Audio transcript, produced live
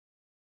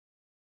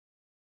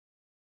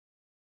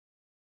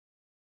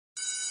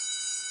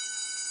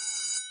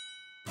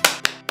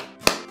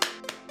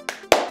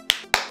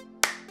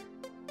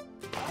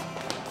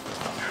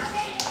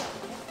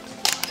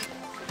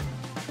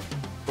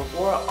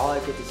before, all I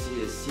get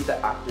to see the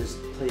actors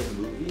play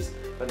in movies,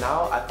 but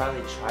now I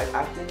finally tried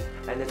acting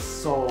and it's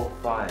so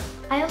fun.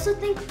 I also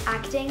think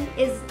acting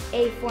is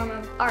a form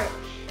of art.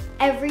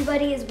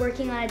 Everybody is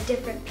working on a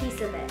different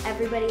piece of it.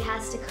 Everybody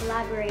has to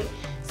collaborate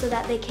so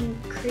that they can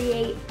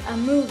create a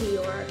movie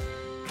or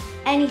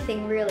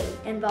anything really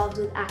involved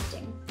with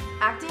acting.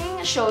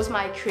 Acting shows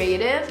my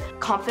creative,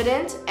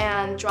 confident,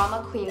 and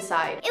drama queen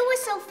side. It was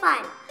so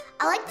fun.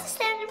 I like to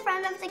stand in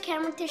front of the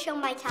camera to show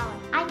my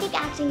talent. I think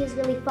acting is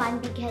really fun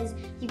because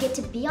you get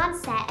to be on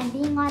set, and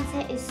being on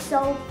set is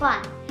so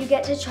fun. You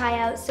get to try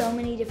out so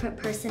many different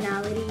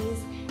personalities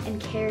and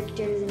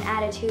characters and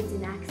attitudes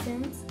and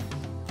accents.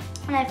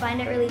 And I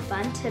find it really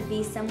fun to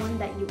be someone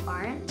that you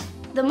aren't.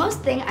 The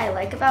most thing I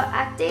like about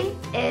acting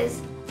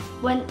is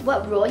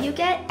what role you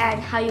get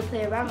and how you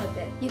play around with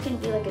it. You can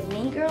be like a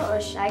mean girl or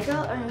a shy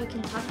girl, or you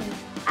can talk in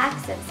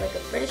accents like a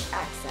British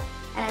accent.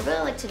 And I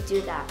really like to do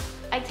that.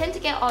 I tend to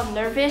get all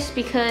nervous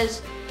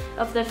because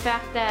of the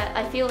fact that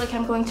I feel like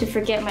I'm going to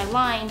forget my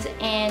lines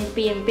and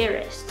be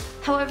embarrassed.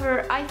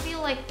 However, I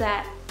feel like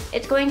that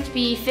it's going to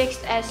be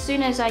fixed as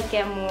soon as I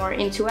get more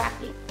into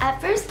acting.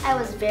 At first, I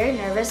was very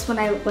nervous when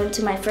I went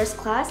to my first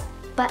class,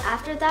 but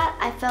after that,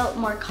 I felt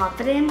more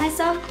confident in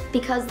myself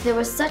because there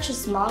was such a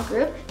small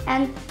group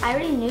and I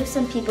already knew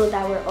some people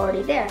that were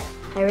already there.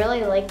 I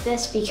really like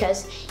this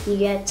because you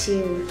get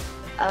to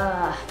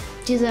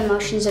do the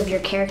emotions of your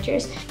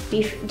characters,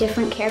 be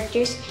different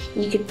characters.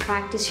 You could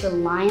practice your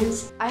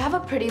lines. I have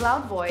a pretty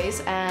loud voice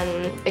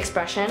and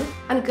expression.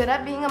 I'm good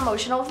at being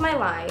emotional with my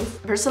lines.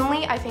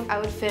 Personally, I think I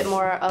would fit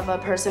more of a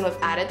person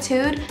with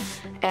attitude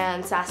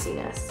and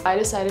sassiness. I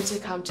decided to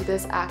come to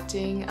this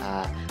acting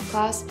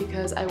class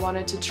because I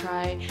wanted to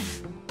try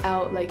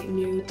out like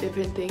new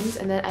different things,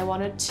 and then I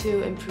wanted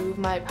to improve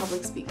my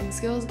public speaking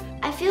skills.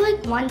 I feel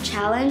like one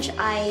challenge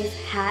I've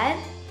had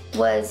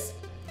was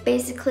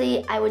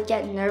basically I would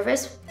get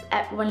nervous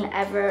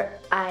whenever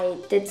I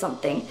did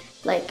something.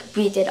 Like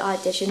we did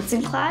auditions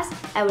in class,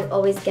 I would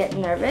always get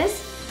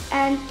nervous.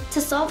 And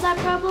to solve that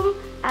problem,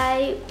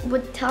 I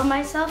would tell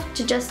myself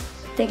to just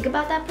think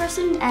about that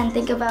person and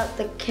think about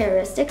the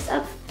characteristics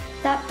of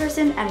that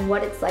person and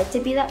what it's like to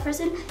be that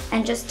person,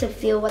 and just to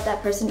feel what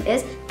that person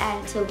is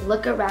and to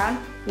look around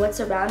what's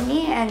around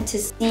me and to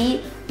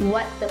see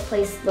what the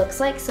place looks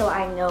like so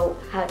I know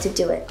how to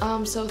do it.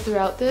 So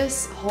throughout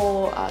this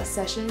whole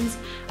sessions,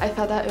 I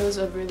thought that it was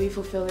a really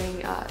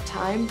fulfilling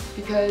time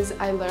because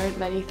I learned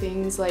many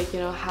things like,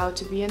 how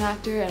to be an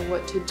actor and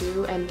what to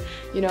do, and,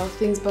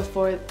 things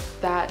before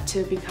that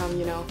to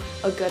become,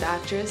 a good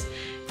actress.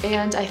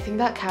 And I think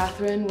that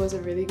Catherine was a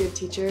really good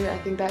teacher. I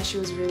think that she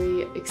was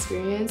really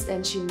experienced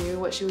and she knew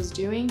what she was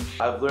doing.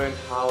 I've learned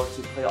how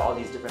to play all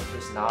these different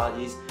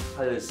personalities,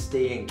 how to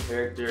stay in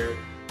character,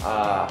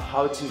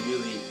 how to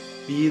really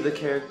be the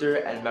character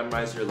and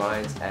memorize your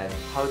lines, and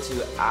how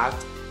to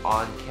act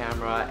on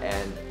camera,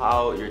 and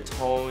how your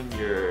tone,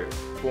 your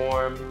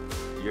form,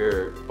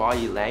 your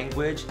body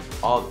language,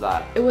 all of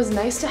that. It was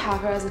nice to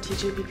have her as a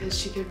teacher because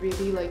she could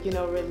really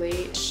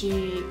relate.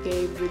 She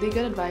gave really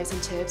good advice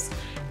and tips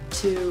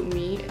to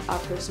me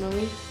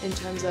personally in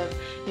terms of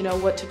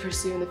what to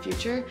pursue in the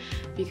future,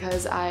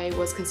 because I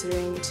was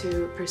considering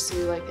to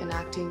pursue like an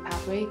acting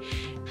pathway.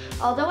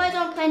 Although I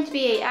don't plan to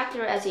be an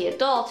actor as an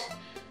adult,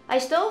 I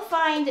still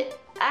find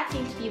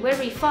acting to be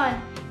very fun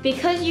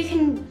because you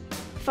can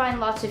find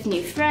lots of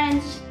new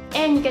friends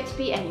and you get to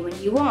be anyone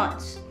you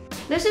want.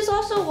 This is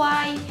also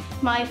why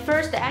my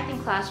first acting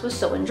class was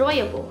so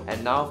enjoyable.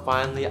 And now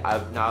finally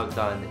I've now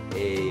done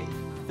a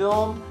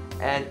film,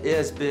 and it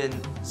has been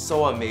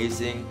so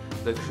amazing.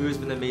 The crew's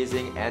been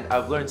amazing, and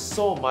I've learned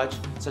so much,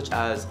 such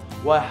as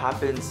what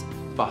happens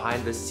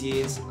behind the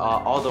scenes,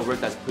 all the work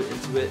that's put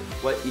into it,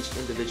 what each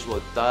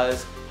individual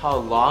does, how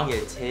long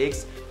it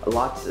takes.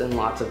 Lots and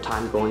lots of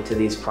time going to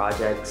these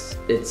projects.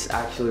 It's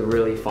actually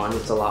really fun.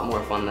 It's a lot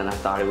more fun than I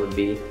thought it would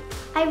be.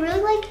 I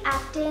really like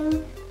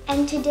acting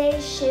and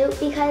today's shoot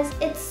because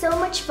it's so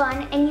much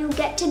fun and you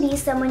get to be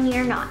someone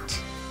you're not.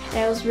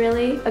 It was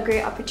really a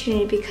great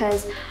opportunity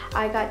because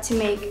I got to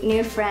make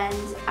new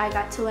friends. I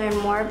got to learn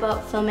more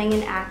about filming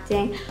and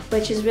acting,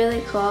 which is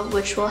really cool,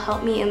 which will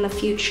help me in the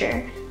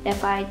future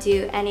if I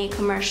do any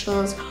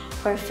commercials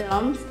or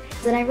films.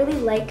 And I really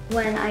like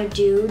when I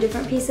do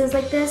different pieces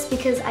like this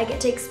because I get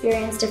to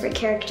experience different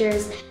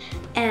characters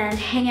and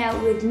hang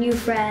out with new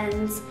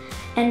friends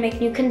and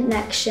make new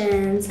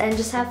connections and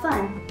just have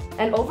fun.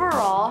 And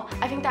overall,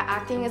 I think that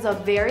acting is a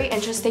very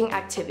interesting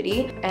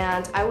activity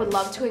and I would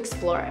love to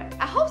explore it.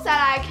 I hope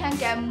that I can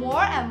get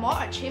more and more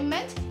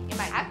achievement in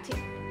my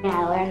acting. And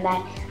I learned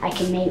that I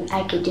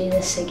could do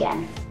this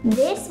again.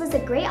 This was a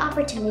great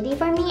opportunity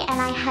for me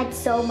and I had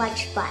so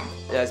much fun.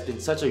 It has been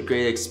such a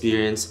great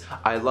experience.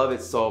 I love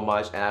it so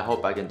much and I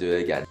hope I can do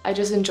it again. I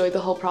just enjoyed the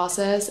whole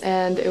process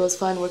and it was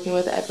fun working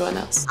with everyone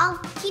else. I'll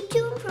keep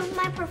to improve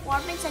my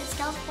performance and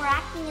skills for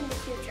acting in the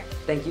future.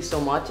 Thank you so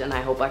much, and I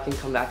hope I can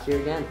come back here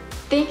again.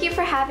 Thank you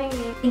for having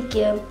me. Thank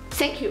you.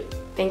 Thank you.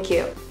 Thank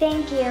you.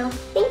 Thank you.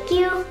 Thank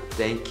you.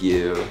 Thank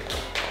you.